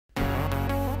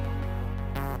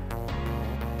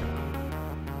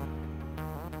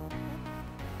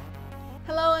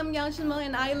I'm Yang Xinmeng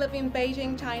and I live in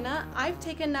Beijing, China. I've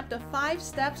taken up the 5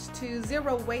 steps to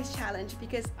zero waste challenge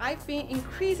because I've been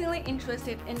increasingly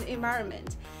interested in the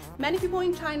environment. Many people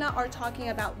in China are talking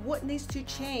about what needs to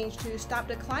change to stop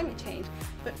the climate change,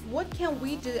 but what can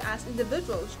we do as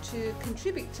individuals to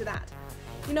contribute to that?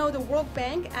 You know, the World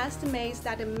Bank estimates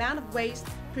that the amount of waste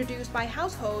produced by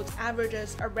households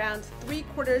averages around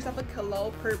 3/4 of a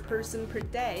kilo per person per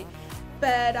day,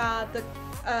 but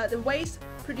the waste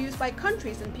produced by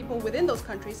countries and people within those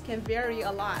countries can vary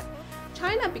a lot.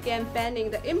 China began banning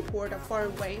the import of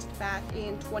foreign waste back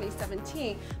in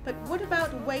 2017, but what about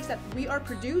the waste that we are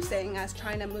producing as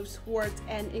China moves towards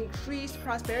an increased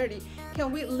prosperity?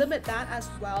 Can we limit that as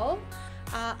well?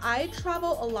 I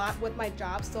travel a lot with my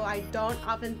job, so I don't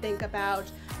often think about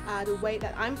the weight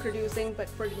that I'm producing, but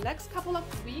for the next couple of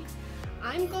weeks,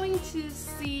 I'm going to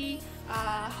see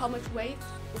how much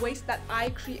waste that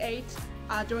I create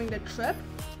during the trip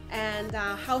and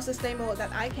how sustainable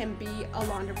that I can be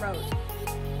along the road.